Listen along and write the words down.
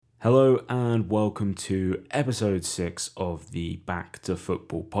Hello and welcome to episode 6 of the Back to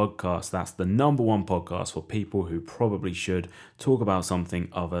Football podcast. That's the number one podcast for people who probably should talk about something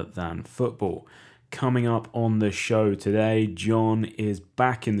other than football. Coming up on the show today, John is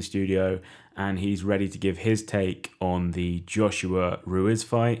back in the studio and he's ready to give his take on the Joshua Ruiz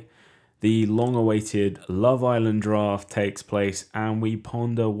fight. The long-awaited Love Island draft takes place and we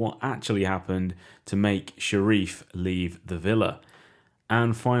ponder what actually happened to make Sharif leave the villa.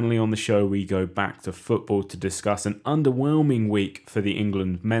 And finally on the show, we go back to football to discuss an underwhelming week for the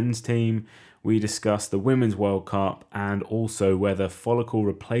England men's team. We discuss the Women's World Cup and also whether follicle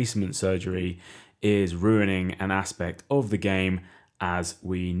replacement surgery is ruining an aspect of the game as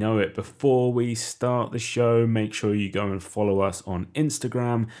we know it. Before we start the show, make sure you go and follow us on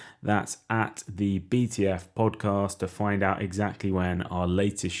Instagram. That's at the BTF podcast to find out exactly when our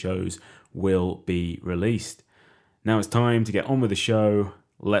latest shows will be released. Now it's time to get on with the show.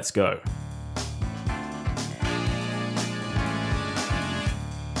 Let's go.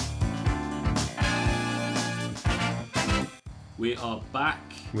 We are back.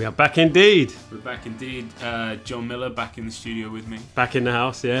 We are back indeed. We're back indeed. John Miller back in the studio with me. Back in the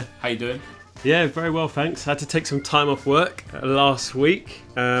house, yeah. How you doing? Yeah, very well, thanks. Had to take some time off work last week.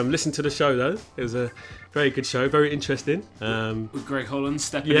 Listen to the show though. It was a very good show, very interesting. With Greg Holland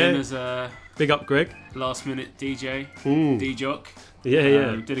stepping in as a big up, Greg. Last minute DJ, DJ.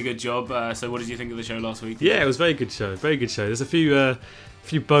 Yeah. Did a good job. So what did you think of the show last week? Yeah, it was a very good show. Very good show. There's a few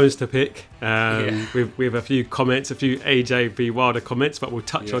bones to pick. We have a few comments, a few AJ v Wilder comments, but we'll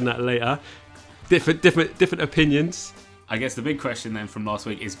touch on that later. Different opinions. I guess the big question then from last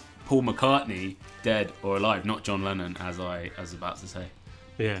week is Paul McCartney dead or alive? Not John Lennon, as I was about to say.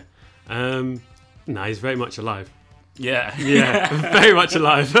 Yeah. No, he's very much alive. Yeah, very much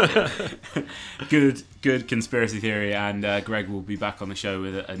alive. Good conspiracy theory, and Greg will be back on the show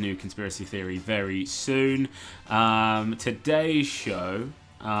with a new conspiracy theory very soon. Today's show,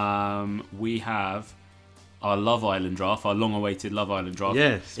 we have our Love Island draft, our long-awaited Love Island draft.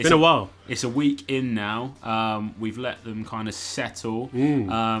 Yeah, it's been a while. It's a week in now. We've let them kind of settle.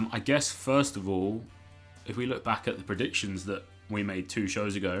 I guess first of all, if we look back at the predictions that we made 2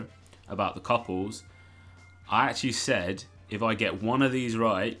 shows ago about the couples, I actually said if I get one of these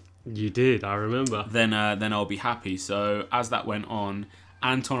right, you did, I remember. Then I'll be happy. So as that went on,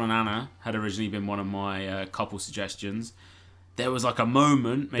 Anton and Anna had originally been one of my couple suggestions. There was like a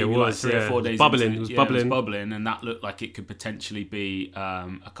moment, maybe like 3 or 4 days. It was bubbling, and that looked like it could potentially be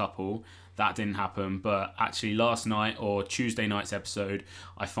a couple. That didn't happen, but actually last night or Tuesday night's episode,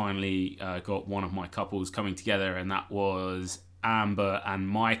 I finally got one of my couples coming together, and that was Amber and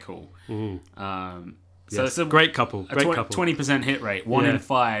Michael. So it's a great couple. 20% hit rate. 1 in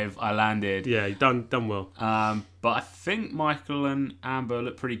 5 I landed. Yeah, you done well. But I think Michael and Amber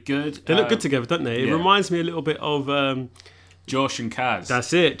look pretty good. They look good together, don't they? It reminds me a little bit of Josh and Kaz.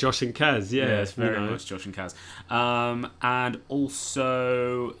 That's it, Josh and Kaz. Yeah, it's very much Josh and Kaz. And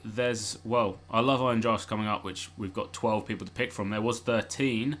also there's our Love Island draft's coming up, which we've got 12 people to pick from. There was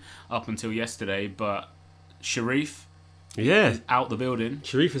 13 up until yesterday, but Sharif. Yeah, out the building.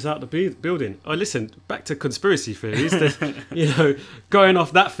 Sharif is out the building. Oh, listen, back to conspiracy theories. Going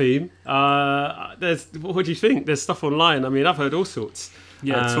off that theme. What do you think? There's stuff online. I mean, I've heard all sorts.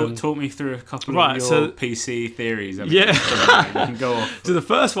 Yeah, talk me through a couple of your PC theories. You can go off. So the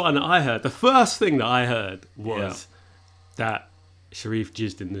first thing that I heard was that Sharif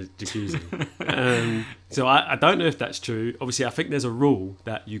jizzed in the jacuzzi. So I don't know if that's true. Obviously, I think there's a rule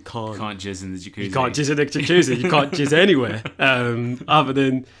that you can't jizz in the jacuzzi. You can't jizz in the jacuzzi. You can't jizz anywhere other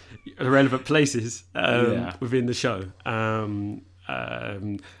than relevant places within the show. I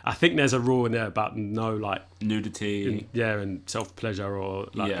think there's a rule in there about no nudity, and self-pleasure or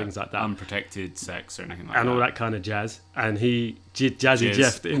things like that, unprotected sex or anything like that, and all that kind of jazz. And he jazzy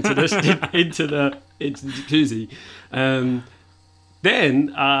jeffed into the jacuzzi. Then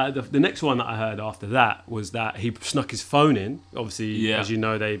the next one that I heard after that was that he snuck his phone in. Obviously, as you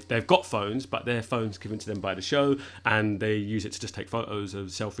know, they've got phones, but their phones given to them by the show, and they use it to just take photos of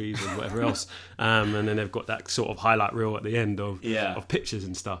selfies and whatever else. And then they've got that sort of highlight reel at the end of pictures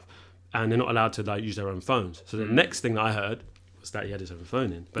and stuff. And they're not allowed to use their own phones. So the next thing that I heard was that he had his own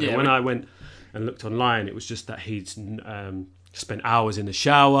phone in. But then when I went and looked online, it was just that he'd spent hours in the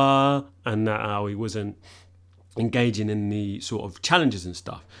shower and that how he wasn't engaging in the sort of challenges and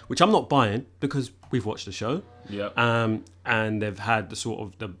stuff, which I'm not buying because we've watched the show. And they've had the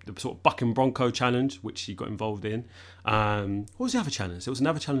sort of Bucking Bronco challenge, which he got involved in. What was the other challenge? There was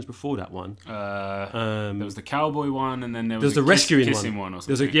another challenge before that one. There was the cowboy one, and then there was the rescuing kissing one or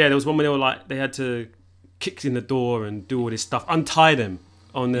something. There was one where they had to kick in the door and do all this stuff, untie them.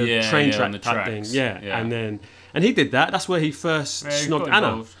 on the train track type thing. Yeah. And he did that. That's where he first snogged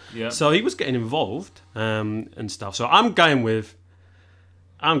Anna. Yeah. So he was getting involved and stuff. So I'm going with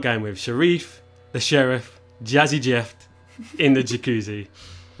Sharif, the sheriff, Jazzy Jeff in the jacuzzi.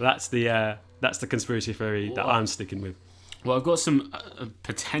 That's the conspiracy theory that I'm sticking with. Well, I've got some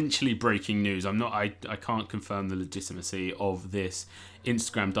potentially breaking news. I can't confirm the legitimacy of this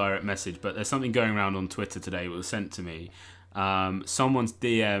Instagram direct message, but there's something going around on Twitter today. It was sent to me. Someone's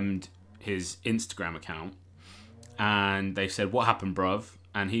DM'd his Instagram account, and they said, "What happened, bruv?"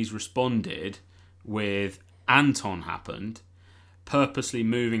 And he's responded with, "Anton happened, purposely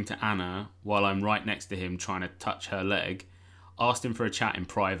moving to Anna while I'm right next to him trying to touch her leg. Asked him for a chat in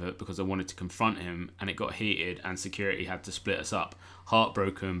private because I wanted to confront him, and it got heated and security had to split us up.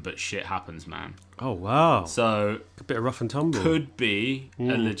 Heartbroken, but shit happens, man." Oh, wow. So a bit of rough and tumble. Could be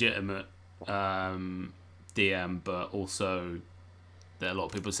a legitimate DM, but also there are a lot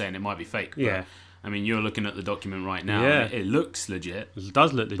of people saying it might be fake. But, yeah. I mean, you're looking at the document right now. Yeah. And it looks legit. It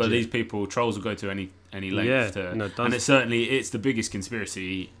does look legit. But these trolls will go to any length to... No, it does. And it's the biggest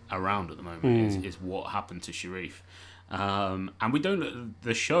conspiracy around at the moment is what happened to Sharif. And we don't...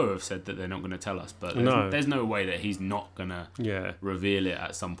 The show have said that they're not going to tell us, but there's no way that he's not going to reveal it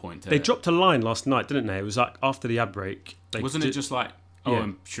at some point. They dropped a line last night, didn't they? It was like after the ad break. Wasn't it just like... Oh,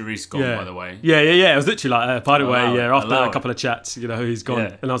 and Sharif's gone, by the way. Yeah. It was literally like, by the way, after a couple of chats, he's gone.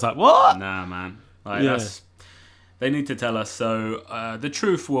 Yeah. And I was like, what? Nah, man. They need to tell us. So the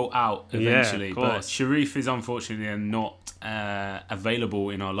truth will out eventually. But Sharif is unfortunately not available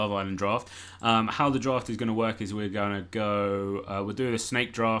in our Love Island draft. How the draft is going to work is we're going to go... we'll do the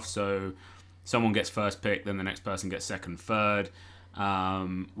snake draft. So someone gets first pick, then the next person gets second, third.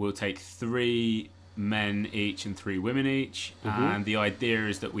 We'll take 3 men each and 3 women each. And the idea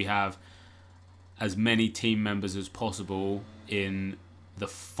is that we have as many team members as possible in the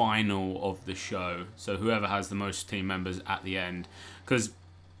final of the show. So whoever has the most team members at the end. Because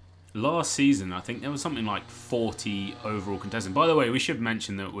last season, I think there was something like 40 overall contestants. By the way, we should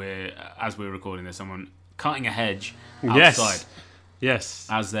mention that as we're recording this, someone cutting a hedge outside. Yes.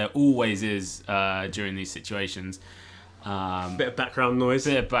 As there always is during these situations. Bit of background noise.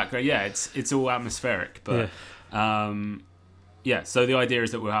 Yeah, it's all atmospheric. But so the idea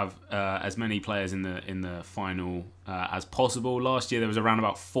is that we'll have as many players in the final as possible. Last year there was around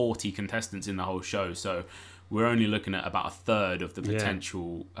about 40 contestants in the whole show, so we're only looking at about a third of the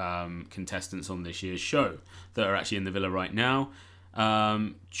potential contestants on this year's show that are actually in the villa right now.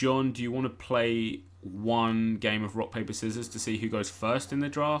 John, do you want to play one game of rock, paper, scissors to see who goes first in the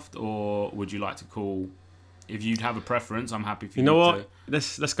draft, or would you like to call... If you'd have a preference, I'm happy for you. You know what?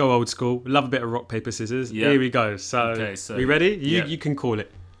 Let's go old school. Love a bit of rock, paper, scissors. Yep. Here we go. So we ready? You can call it.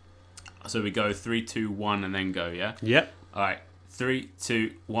 So we go 3, 2, 1, and then go. Yeah. Yep. All right. 3,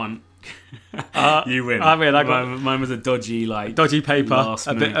 2, 1. You win. I mean, mine was a dodgy paper,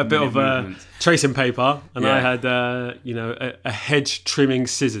 a bit of tracing paper, and I had a hedge trimming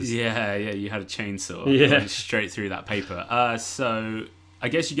scissors. Yeah. You had a chainsaw. Yeah. Straight through that paper. So. I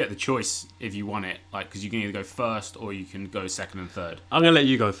guess you get the choice if you want it, because you can either go first or you can go second and third. I'm going to let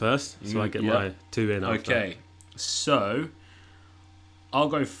you go first, so I get my 2 in after. Okay, so I'll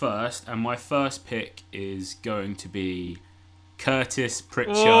go first, and my first pick is going to be Curtis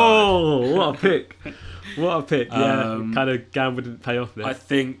Pritchard. Oh, what a pick. What a pick. Yeah, kind of gamble didn't pay off there. I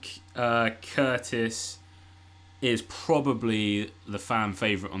think Curtis is probably the fan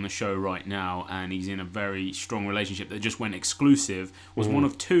favourite on the show right now, and he's in a very strong relationship that just went exclusive. Was one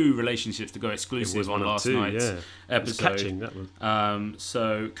of 2 relationships to go exclusive on last night's episode. Catching, that was.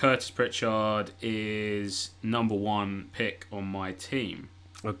 So Curtis Pritchard is number 1 pick on my team.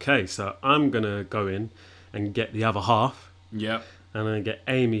 Okay, so I'm going to go in and get the other half. Yep. And I'm going to get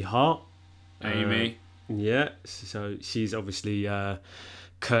Amy Hart. Amy. So she's obviously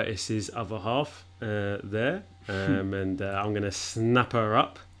Curtis's other half there. And I'm going to snap her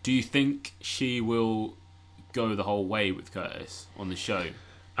up. Do you think she will go the whole way with Curtis on the show?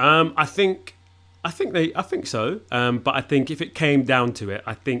 I think so. But I think if it came down to it,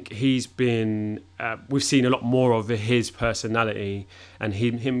 I think he's been. We've seen a lot more of his personality and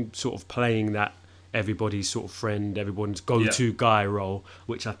him sort of playing that everybody's sort of friend, everyone's go-to guy role,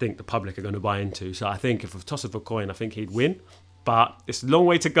 which I think the public are going to buy into. So I think if a toss of a coin, I think he'd win. But it's a long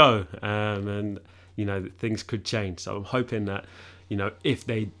way to go, and things could change. So I'm hoping that, if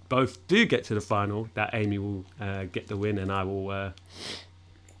they both do get to the final, that Amy will get the win, and I will.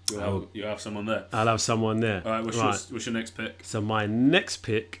 You have someone there. I'll have someone there. All right. What's your next pick? So my next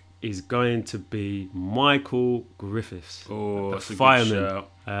pick is going to be Michael Griffiths, the fireman.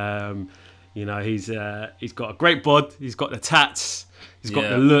 You know, he's got a great bod. He's got the tats. He's got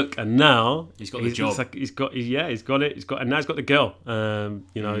the look, and now he's got the job. Like he's got it. And now he's got the girl.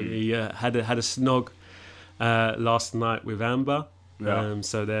 You know, he had a snog last night with Amber. Yeah.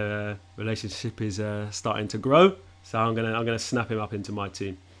 So their relationship is starting to grow. So I'm gonna snap him up into my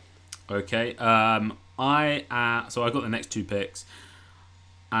team. Okay. So I got the next 2 picks,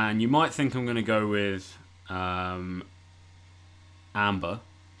 and you might think I'm gonna go with Amber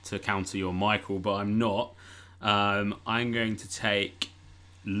to counter your Michael, but I'm not. I'm going to take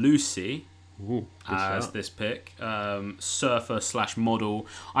Lucy as this pick, surfer/model.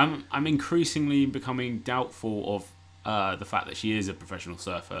 I'm increasingly becoming doubtful of the fact that she is a professional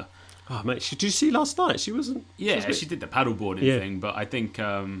surfer. Oh mate, did you see last night? She wasn't. Yeah, she did the paddleboarding thing, but I think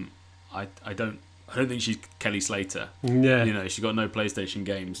I don't think she's Kelly Slater. Yeah, you know, she got no PlayStation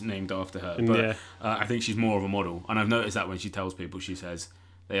games named after her. But I think she's more of a model, and I've noticed that when she tells people,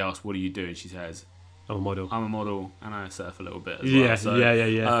 they ask, "What do you do?" and she says, I'm a model. I'm a model, and I surf a little bit as well. So,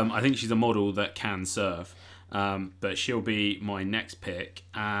 yeah. I think she's a model that can surf, but she'll be my next pick.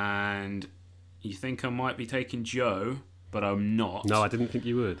 And you think I might be taking Joe, but I'm not. No, I didn't think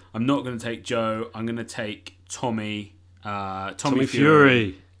you would. I'm not going to take Joe. I'm going to take Tommy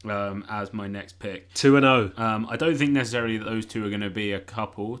Fury. As my next pick. 2-0. I don't think necessarily that those two are going to be a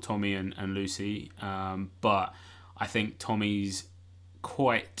couple, Tommy and Lucy, but I think Tommy's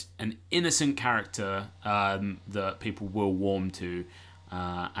quite an innocent character that people will warm to,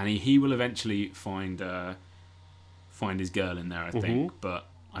 and he will eventually find his girl in there, I think, but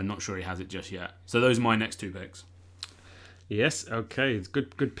I'm not sure he has it just yet. So those are my next 2 picks. Yes, okay, it's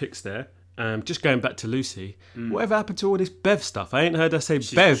good picks there. Just going back to Lucy, whatever happened to all this Bev stuff? I ain't heard her say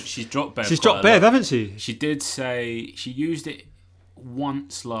Bev. She's dropped Bev. She's dropped Bev, hasn't she? She did say she used it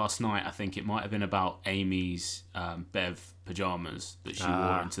once last night. I think it might have been about Amy's Bev pajamas that she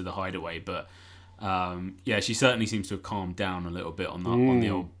wore into the hideaway. But she certainly seems to have calmed down a little bit on the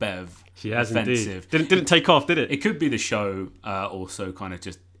old Bev. She has offensive. Indeed. Didn't take off, did it? It could be the show also kind of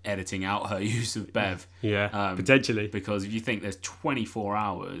just editing out her use of Bev. Yeah, potentially. Because if you think there's 24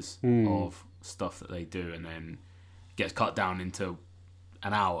 hours of stuff that they do and then gets cut down into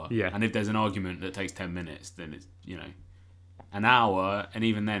an hour. Yeah. And if there's an argument that takes 10 minutes, then it's, an hour, and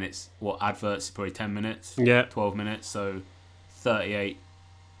even then it's, adverts probably 10 minutes, 12 minutes, so 48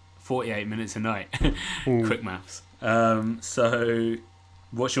 minutes a night. Quick maths. So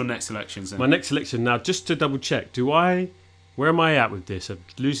what's your next selection then? My next selection, now just to double check, where am I at with this? I'm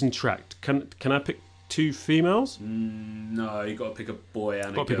losing track. Can I pick 2 females? No, you got to pick a boy and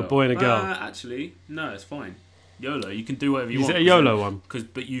a girl. Got to pick a boy and a girl. Actually, no, it's fine. YOLO, you can do whatever you want. Is it a YOLO one?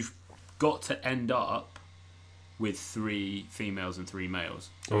 But you've got to end up with 3 females and 3 males.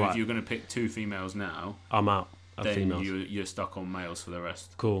 So right. If you're going to pick 2 females now, I'm out of then females. You're stuck on males for the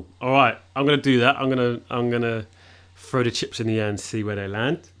rest. Cool. All right, I'm going to do that. I'm going to throw the chips in the air and see where they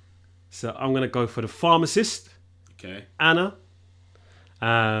land. So I'm going to go for the pharmacist. Okay. Anna.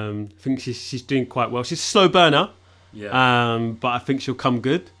 I think she's doing quite well. She's a slow burner. Yeah. But I think she'll come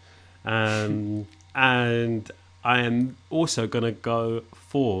good. And I am also going to go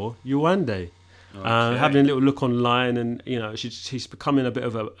for Yewande. Okay. Having a little look online, and she's becoming a bit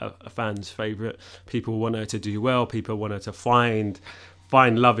of a fan's favourite. People want her to do well. People want her to find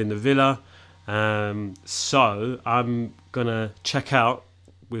love in the villa. So I'm gonna check out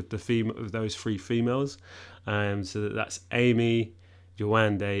with with those 3 females. So that's Amy,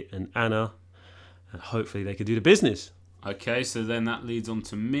 Yewande, and Anna. And hopefully they could do the business. Okay, so then that leads on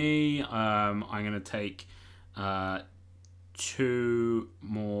to me. I'm going to take 2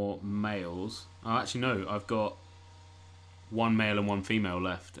 more males. Oh, actually, no. I've got 1 male and 1 female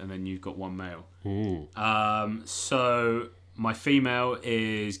left, and then you've got 1 male. So my female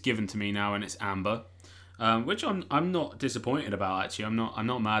is given to me now, and it's Amber, which I'm not disappointed about. Actually, I'm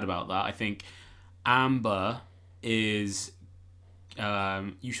not mad about that. I think Amber is.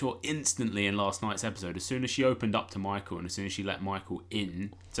 You saw instantly in last night's episode, as soon as she opened up to Michael and as soon as she let Michael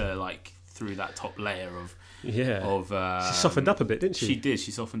in to through that top layer of she softened up a bit, didn't she? She did. She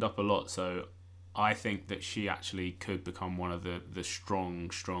softened up a lot. So I think that she actually could become one of the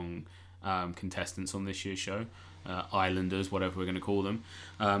strong contestants on this year's show, Islanders, whatever we're going to call them.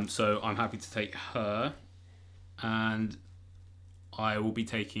 So I'm happy to take her, and I will be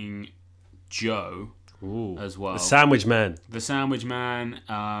taking Joe. Ooh, as well. The Sandwich Man. The Sandwich Man,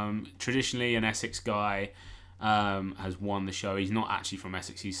 traditionally an Essex guy, has won the show. He's not actually from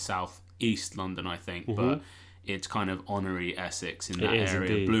Essex, he's South East London, I think, but it's kind of honorary Essex in that area.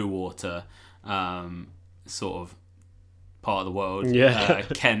 Indeed. Blue Water, sort of part of the world. Yeah.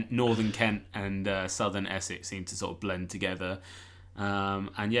 Kent, Northern Kent and Southern Essex seem to sort of blend together.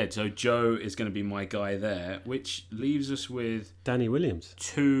 And yeah, so Joe is going to be my guy there, which leaves us with Danny Williams.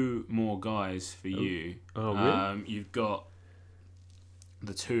 2 more guys for you. Oh, really? You've got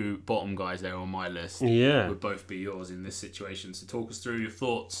the 2 bottom guys there on my list. Yeah. Would both be yours in this situation. So talk us through your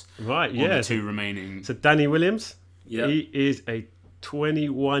thoughts Right, on yeah. the 2 remaining. So Danny Williams, Yeah. he is a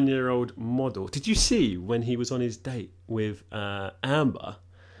 21-year-old model. Did you see when he was on his date with Amber,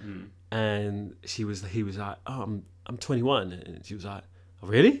 and he was like, "Oh, I'm 21," and she was like, "Oh,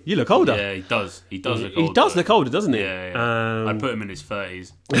 really? You look older." Yeah, he does. He does look He older. does look older, doesn't he? Yeah. I'd put him in his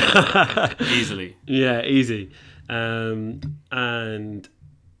 30s. Easily. Yeah, easy. And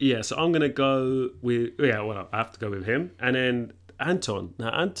yeah, so I'm gonna go with I have to go with him, and then Anton. Now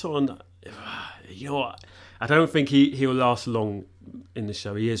Anton, you know what? I don't think he'll last long in the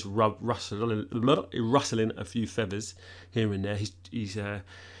show. He is rustling a few feathers here and there. He's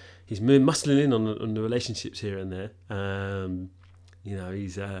muscling in on the relationships here and there.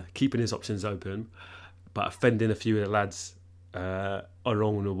 He's keeping his options open, but offending a few of the lads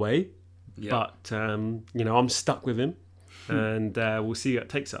along the way. Yep. But I'm stuck with him, and we'll see where it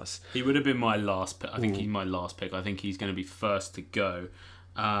takes us. He would have been my last pick. I think he's my last pick. I think he's going to be first to go.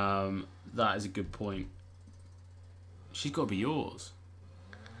 That is a good point. She's got to be yours.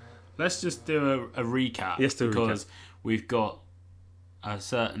 Let's just do a recap. Yes, because we've got a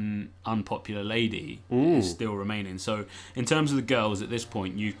certain unpopular lady who's still remaining. So in terms of the girls at this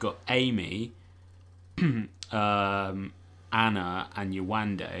point, you've got Amy, Anna, and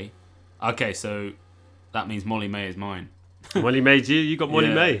Yewande. Okay, so that means Molly May is mine. Molly May, you got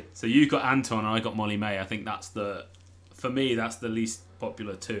Molly May. So you got Anton and I got Molly May. I think for me, that's the least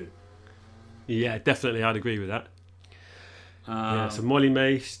popular 2. Yeah, definitely, I'd agree with that. So Molly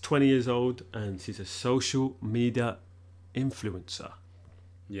May, she's 20 years old, and she's a social media influencer.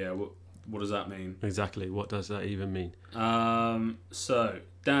 Yeah, what does that mean? Exactly, what does that even mean? So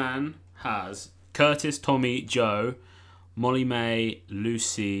Dan has Curtis, Tommy, Joe, Molly May,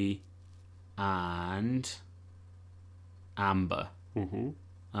 Lucy, and Amber.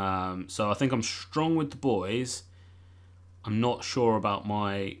 Mm-hmm. So I think I'm strong with the boys. I'm not sure about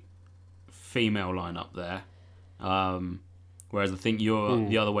my female lineup there. Whereas I think you're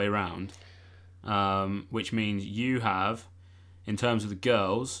the other way around. Which means you have, in terms of the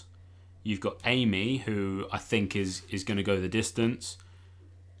girls, you've got Amy, who I think is going to go the distance.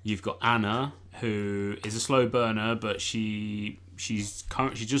 You've got Anna, who is a slow burner, but she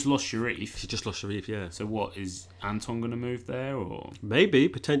just lost Sharif. She just lost Sharif, yeah. So what, is Anton going to move there, or maybe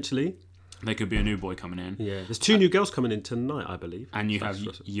potentially? There could be a new boy coming in. Yeah, there's 2 new girls coming in tonight, I believe. And you have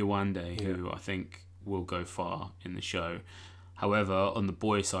Yewande, who I think will go far in the show. However, on the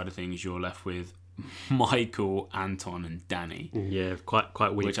boy side of things, you're left with Michael, Anton, and Danny. Yeah,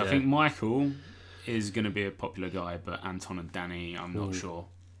 quite weak. Which I think Michael is going to be a popular guy, but Anton and Danny, I'm not sure.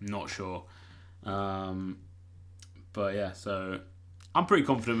 Not sure. But yeah, so I'm pretty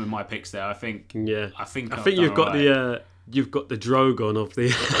confident with my picks there. I think. Yeah. I think you've got the. You've got the Drogon of the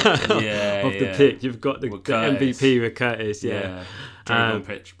the pick. You've got the MVP with Curtis. Yeah. Drogon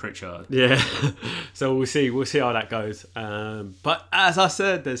Pritchard. Yeah. So we'll see how that goes. But as I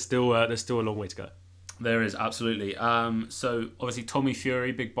said, there's still a long way to go. There is, absolutely. So obviously Tommy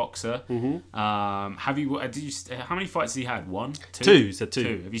Fury, big boxer. Mm-hmm. How many fights has he had? 1, 2?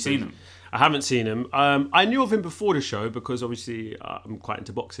 Two. Have you seen them? I haven't seen him. I knew of him before the show because obviously I'm quite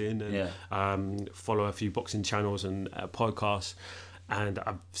into boxing and follow a few boxing channels and podcasts, and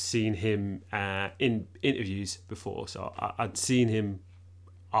I've seen him in interviews before. So I'd seen him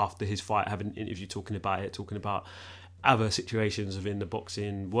after his fight, having an interview talking about other situations within the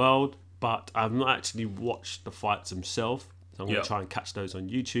boxing world, but I've not actually watched the fights themselves. So I'm going to try and catch those on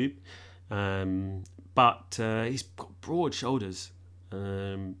YouTube. But he's got broad shoulders.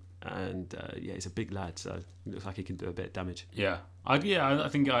 And he's a big lad, so it looks like he can do a bit of damage. I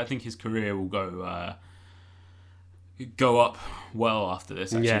think his career will go up well after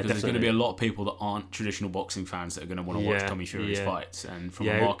this. Actually, because there's going to be a lot of people that aren't traditional boxing fans that are going to want to watch Tommy Fury's fights, and from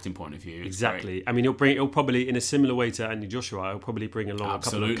a marketing point of view, exactly. I mean, he'll probably, in a similar way to Andy Joshua, he'll probably bring along a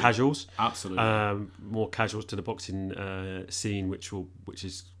couple of casuals, more casuals to the boxing scene, which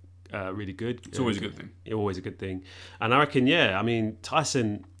is really good. It's always a good thing. Always a good thing, and I reckon,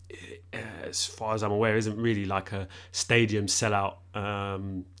 Tyson, as far as I'm aware, isn't really like a stadium sellout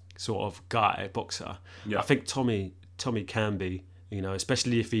sort of guy, boxer. I think Tommy can be,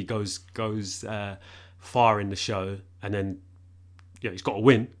 especially if he goes far in the show, and then he's got to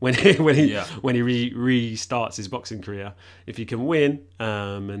win when he restarts his boxing career. If he can win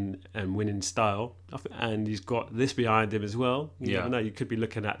and win in style, and he's got this behind him as well, you never know, you could be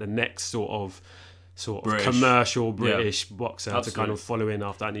looking at the next sort of sort of commercial British boxer to kind of follow in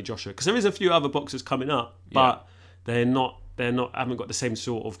after Anthony Joshua, because there is a few other boxers coming up, but they're not haven't got the same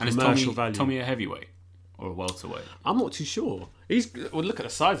sort of commercial value. Tommy a heavyweight or a welterweight? I'm not too sure. Look at the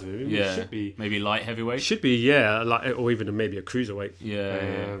size of him. Yeah, he should be maybe light heavyweight. Should be, like, or even maybe a cruiserweight.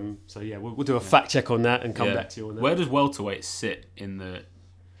 Yeah. So yeah, we'll do a fact check on that and come back to you on that. Where does welterweight sit in the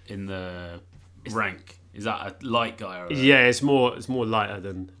rank? Is that a light guy? Or it's more lighter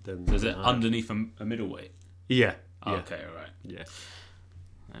than. Is it underneath a middleweight? Yeah. Okay, all right. Yeah.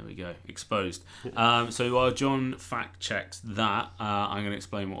 There we go. Exposed. So while John fact checks that, I'm going to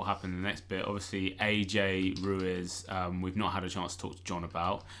explain what will happen in the next bit. Obviously, AJ Ruiz, we've not had a chance to talk to John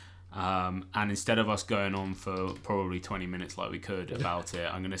about. And instead of us going on for probably 20 minutes like we could about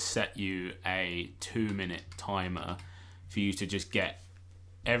it, I'm going to set you a 2-minute timer for you to just get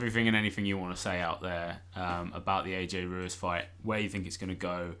everything and anything you want to say out there about the AJ Ruiz fight, where you think it's going to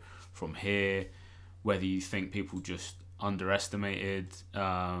go from here, whether you think people just underestimated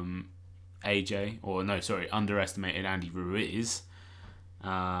underestimated Andy Ruiz.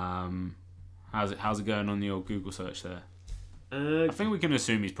 How's it going on your Google search there? I think we can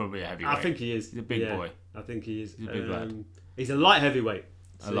assume he's probably a heavyweight. I think he is. He's a big boy. I think he is. He's a big lad. He's a light heavyweight.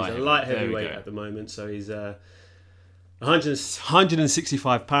 So he's a light heavyweight at the moment. So he's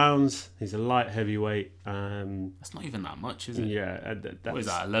 165 pounds. He's a light heavyweight. That's not even that much, is it? Yeah. What is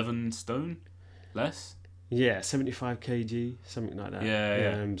that? 11 stone less? Yeah, 75 kg, something like that.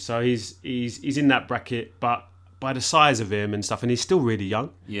 Yeah. So he's in that bracket, but by the size of him and stuff, and he's still really young.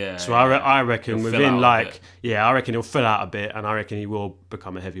 Yeah. So I reckon within I reckon he'll fill out a bit, and I reckon he will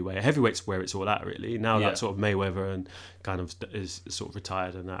become a heavyweight. A heavyweight's where it's all at, really. Now that sort of Mayweather and kind of is sort of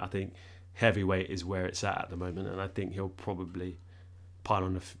retired, and that, I think heavyweight is where it's at the moment, and I think he'll probably pile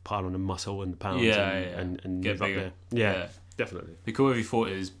on the muscle and the pounds and get move bigger. up there. Yeah, definitely. Be cool if he fought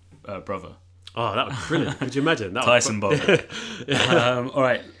his brother. Oh, that would be brilliant. Could you imagine? Tyson Bob. All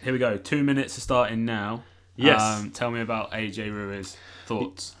right, here we go. 2 minutes are starting now. Yes. Tell me about AJ Ruiz.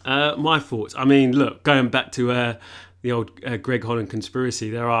 Thoughts? My thoughts. I mean, look, going back to the old Greg Holland conspiracy,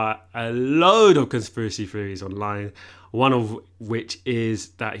 there are a load of conspiracy theories online. One of which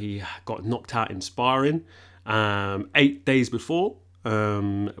is that he got knocked out in sparring 8 days before.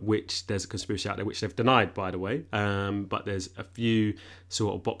 Which there's a conspiracy out there, which they've denied, by the way. But there's a few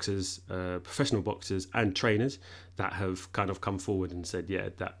sort of boxers, professional boxers and trainers that have kind of come forward and said,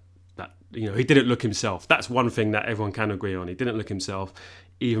 that he didn't look himself. That's one thing that everyone can agree on. He didn't look himself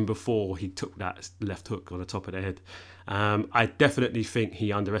even before he took that left hook on the top of the head. I definitely think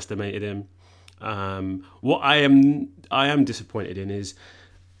he underestimated him. What I am disappointed in is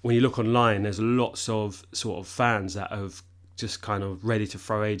when you look online, there's lots of sort of fans that have just kind of ready to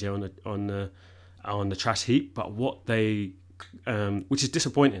throw AJ on the trash heap, but which is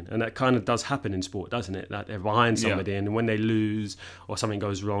disappointing, and that kind of does happen in sport, doesn't it? That they're behind somebody, and when they lose or something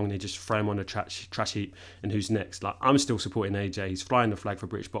goes wrong, they just throw him on the trash heap. And who's next? Like, I'm still supporting AJ. He's flying the flag for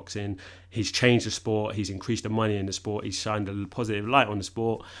British boxing. He's changed the sport. He's increased the money in the sport. He's shined a positive light on the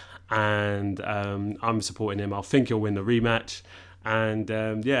sport, and I'm supporting him. I think he'll win the rematch. And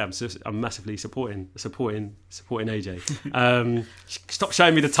I'm massively supporting AJ. Stop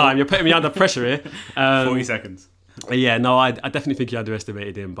showing me the time. You're putting me under pressure here. 40 seconds. Yeah, no, I definitely think he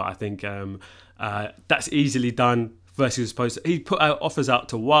underestimated him, but I think that's easily done. Versus opposed to, he put out offers out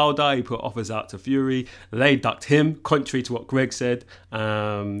to Wilder, he put offers out to Fury. They ducked him, contrary to what Greg said.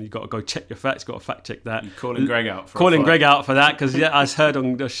 You got to go check your facts. Got to fact check that. You're calling Greg out for Greg out for that, because I heard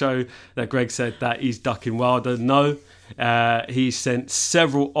on the show that Greg said that he's ducking Wilder. No. He sent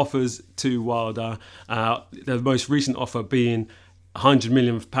several offers to Wilder. The most recent offer being £100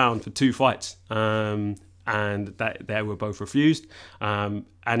 million for 2 fights. And that they were both refused.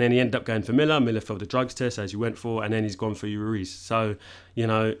 And then he ended up going for Miller. Miller failed the drugs test, as you went for, and then he's gone for Ruiz. So, he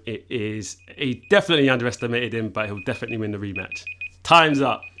definitely underestimated him, but he'll definitely win the rematch. Time's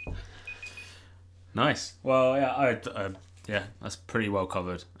up. Nice. Well, that's pretty well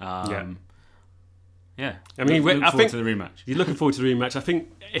covered. Yeah. I mean, look forward to the rematch. You're looking forward to the rematch. I think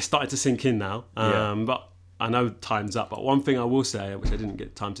it's starting to sink in now. But I know time's up. But one thing I will say, which I didn't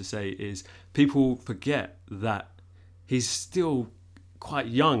get time to say, is people forget that he's still quite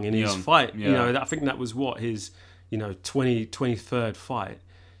young in his fight. Yeah. I think that was his 23rd fight.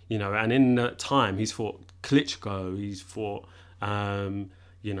 And in that time he's fought Klitschko, he's fought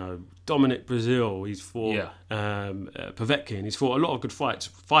Dominic Brazil, he's fought Povetkin, he's fought a lot of good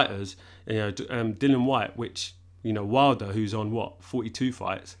fighters. Dylan White, which Wilder, who's on 42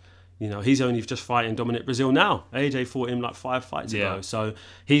 fights. He's only just fighting Dominic Brazil now. AJ fought him like 5 fights ago. So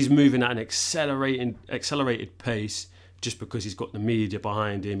he's moving at an accelerated pace just because he's got the media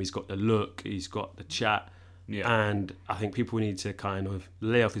behind him, he's got the look, he's got the chat. Yeah. And I think people need to kind of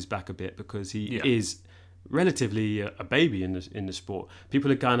lay off his back a bit, because he is relatively a baby in the sport.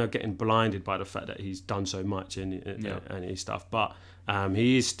 People are kind of getting blinded by the fact that he's done so much and his stuff, but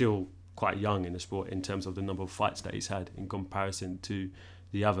he is still quite young in the sport in terms of the number of fights that he's had in comparison to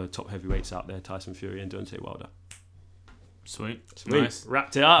the other top heavyweights out there, Tyson Fury and Deontay Wilder. Sweet. Nice.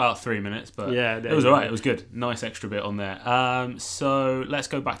 Wrapped it up. About 3 minutes, but it was all right. It was good. Nice extra bit on there. So let's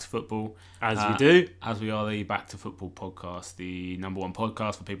go back to football. As we do. As we are the Back to Football podcast, the number one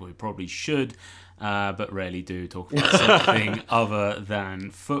podcast for people who probably should, but rarely do talk about something other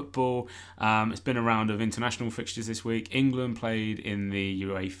than football. It's been a round of international fixtures this week. England played in the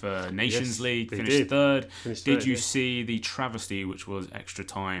UEFA Nations League, finished third. Did you see the travesty, which was extra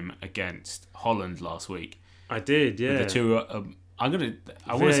time against Holland last week? I did, yeah. The two, I want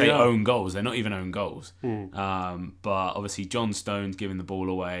to say own goals. They're not even own goals. But obviously John Stones giving the ball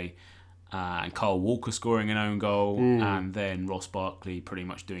away, and Kyle Walker scoring an own goal, and then Ross Barkley pretty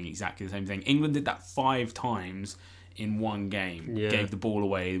much doing exactly the same thing. England did that 5 times in one game. Gave the ball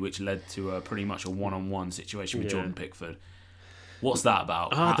away, which led to pretty much a one-on-one situation with Jordan Pickford. What's that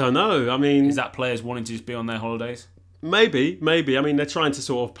about? I don't know. I mean, is that players wanting to just be on their holidays? Maybe. I mean, they're trying to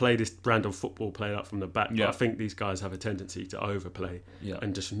sort of play this brand of football, play up from the back. But I think these guys have a tendency to overplay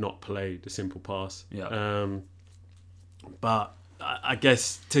and just not play the simple pass. But I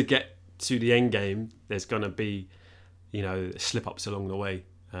guess to get to the end game, there's going to be, slip-ups along the way.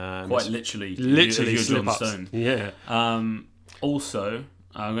 Quite literally slip-ups. Yeah. Also,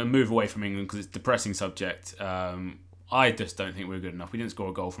 I'm going to move away from England because it's a depressing subject. I just don't think we're good enough. We didn't score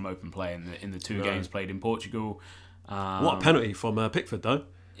a goal from open play in the 2 games played in Portugal. What a penalty from Pickford, though.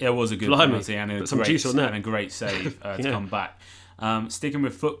 Yeah, it was a good penalty and a great save to come back. Sticking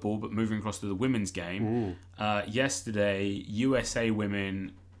with football, but moving across to the women's game. Yesterday, USA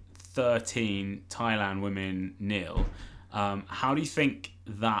women 13, Thailand women 0. How do you think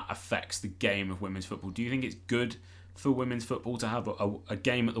that affects the game of women's football? Do you think it's good for women's football to have a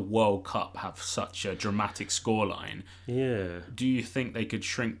game at the World Cup have such a dramatic scoreline? Yeah. Do you think they could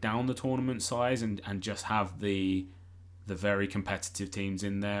shrink down the tournament size and just have the very competitive teams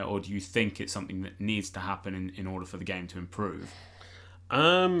in there, or do you think it's something that needs to happen in order for the game to improve?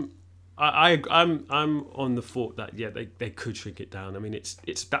 I'm on the thought that they could shrink it down. I mean,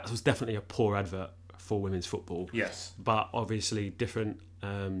 that was definitely a poor advert for women's football. Yes. But obviously different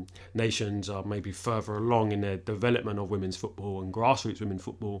nations are maybe further along in their development of women's football and grassroots women's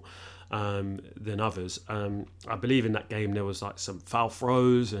football than others. I believe in that game there was like some foul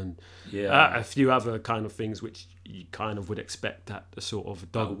throws and a few other kind of things which you kind of would expect at the sort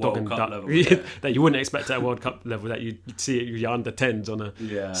of dog and duck level, that you wouldn't expect at a World Cup level, that you'd see it your under 10s on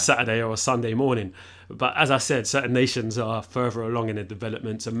a Saturday or a Sunday morning. But as I said, certain nations are further along in their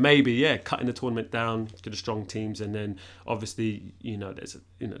development, so maybe cutting the tournament down to the strong teams, and then obviously there's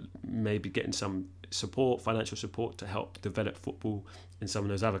maybe getting some support, financial support, to help develop football in some of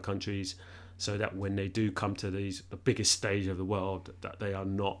those other countries, so that when they do come to the biggest stage of the world, that they are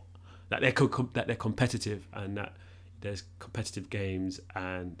not, that they're competitive, and that there's competitive games,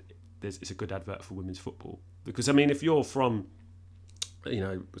 and it's a good advert for women's football. Because I mean, if you're from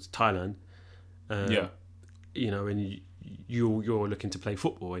Thailand, and you're looking to play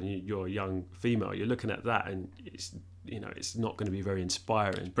football, and you're a young female, you're looking at that, and it's not going to be very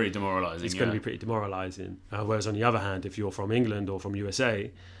inspiring. It's pretty demoralising. It's going to be pretty demoralising. Whereas on the other hand, if you're from England or from USA,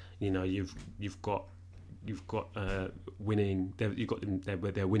 you've got winning. You've got them.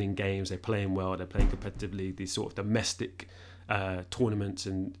 They're winning games. They're playing well. They're playing competitively. These sort of domestic tournaments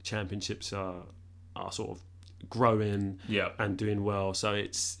and championships are sort of growing and doing well. So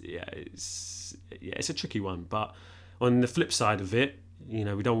it's a tricky one. But on the flip side of it, we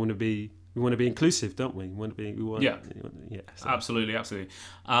don't want to be. We want to be inclusive, don't we? Absolutely. I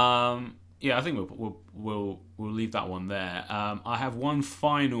think we'll leave that one there. I have one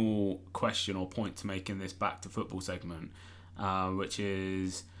final question or point to make in this Back to Football segment, which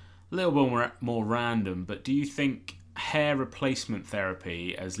is a little bit more random. But do you think hair replacement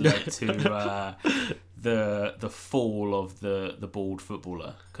therapy has led to the fall of the bald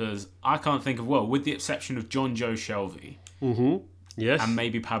footballer? Because I can't think of, with the exception of John Joe Shelvey. Mm-hmm. Yes. And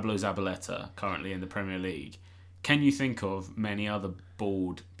maybe Pablo Zabaleta, currently in the Premier League. Can you think of many other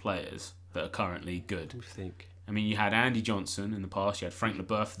bald players that are currently good? What do you think? I mean, you had Andy Johnson in the past. You had Frank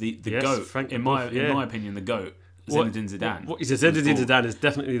Leboeuf, the GOAT. In my opinion, the GOAT. Zinedine Zidane. Zinedine Zidane is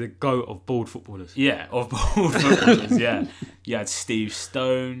definitely the GOAT of bald footballers. Yeah, of bald footballers. Yeah. You had Steve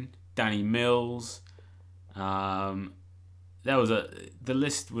Stone, Danny Mills. the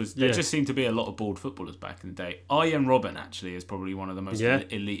list was. There just seemed to be a lot of bald footballers back in the day. Arjen Robben actually is probably one of the most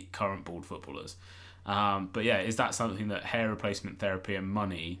elite current bald footballers. But yeah, is that something that hair replacement therapy and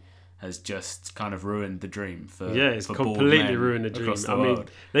money has just kind of ruined the dream for? Yeah, it's completely ruined the dream. I mean,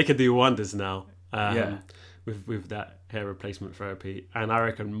 they could do wonders now. With that hair replacement therapy, and I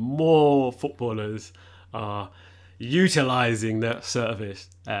reckon more footballers are utilising that service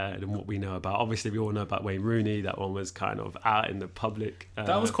than what we know about. Obviously, we all know about Wayne Rooney. That one was kind of out in the public.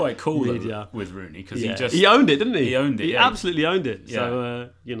 That was quite cool with Rooney because he owned it, didn't he? He owned it. He absolutely owned it. Yeah.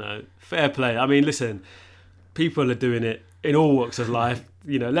 So fair play. I mean, listen, people are doing it in all walks of life.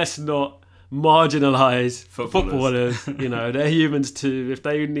 Let's not marginalise footballers. They're humans too. If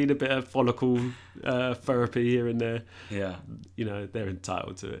they need a bit of follicle therapy here and there, they're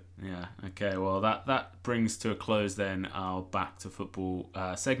entitled to it. Yeah. Okay. Well, that brings to a close then our Back to Football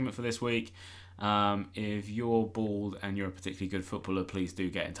segment for this week. If you're bald and you're a particularly good footballer, please do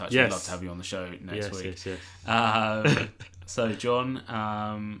get in touch. Yes. We'd love to have you on the show next week. Yes. So,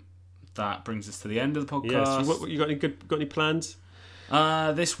 John, that brings us to the end of the podcast. Yeah. So what you got any plans?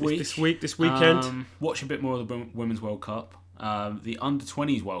 This weekend, watch a bit more of the Women's World Cup. The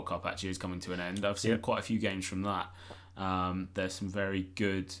Under-20s World Cup actually is coming to an end. I've seen quite a few games from that. There's some very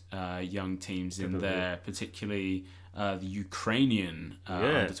good young teams in there, particularly the Ukrainian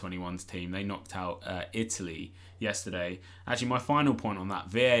Under-21s team. They knocked out Italy yesterday. Actually, my final point on that,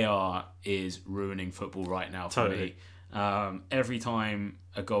 VAR is ruining football right now for me. Every time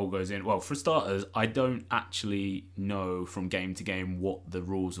a goal goes in, well, for starters, I don't actually know from game to game what the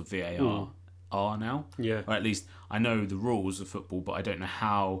rules of VAR are now. Yeah. Or at least I know the rules of football, but I don't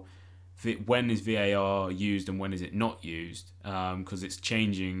know when is VAR used and when is it not used, because it's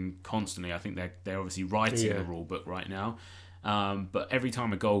changing constantly. I think they're obviously writing the rule book right now. But every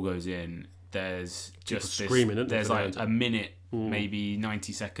time a goal goes in, there's just screaming, there's like a minute, maybe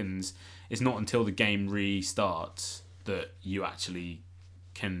 90 seconds. It's not until the game restarts that you actually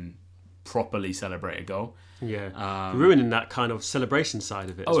can properly celebrate a goal. Yeah, ruining that kind of celebration side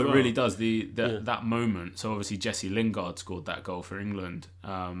of it. It really does. That moment. So obviously Jesse Lingard scored that goal for England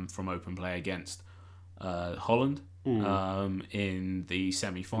from open play against Holland in the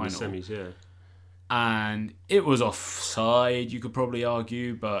semi-final. In the semis, yeah. And it was offside, you could probably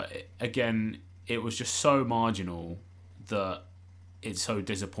argue, but again, it was just so marginal that it's so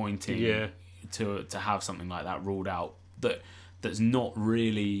disappointing to have something like that ruled out that's not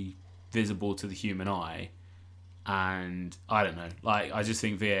really visible to the human eye. And I don't know, I just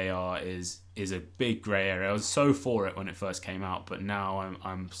think VAR is a big grey area. I was so for it when it first came out, but now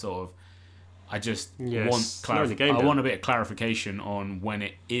I'm sort of, I just want a bit of clarification on when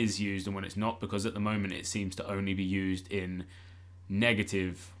it is used and when it's not, because at the moment it seems to only be used in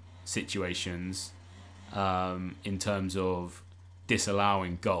negative situations, in terms of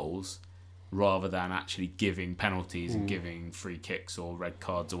disallowing goals, rather than actually giving penalties and giving free kicks or red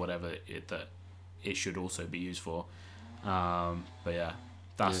cards or whatever that it should also be used for. But yeah,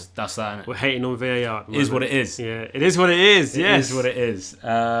 that's that. We're hating on VAR. It is what it is. Yeah, it is what it is. Yes, it is what it is.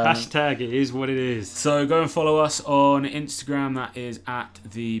 Hashtag it is what it is. So go and follow us on Instagram. That is at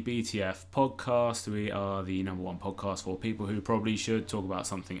the BTF Podcast. We are the number one podcast for people who probably should talk about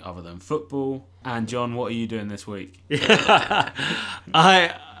something other than football. And John, what are you doing this week?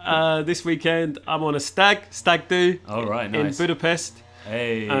 This weekend I'm on a stag do. All right, nice. In Budapest.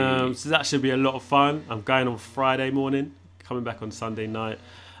 Hey. So that should be a lot of fun. I'm going on Friday morning, coming back on Sunday night.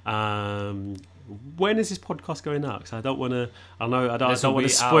 When is this podcast going out? Because I don't want to. I don't want to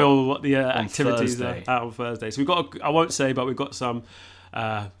spoil what the activities are out on Thursday. So I won't say, but we've got some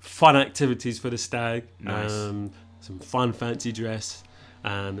fun activities for the stag. Nice. Some fun fancy dress.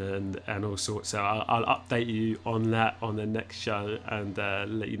 And all sorts. So I'll update you on that on the next show and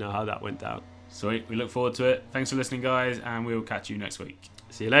let you know how that went down. Sweet. We look forward to it. Thanks for listening, guys, and we will catch you next week.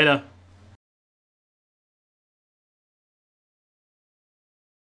 See you later.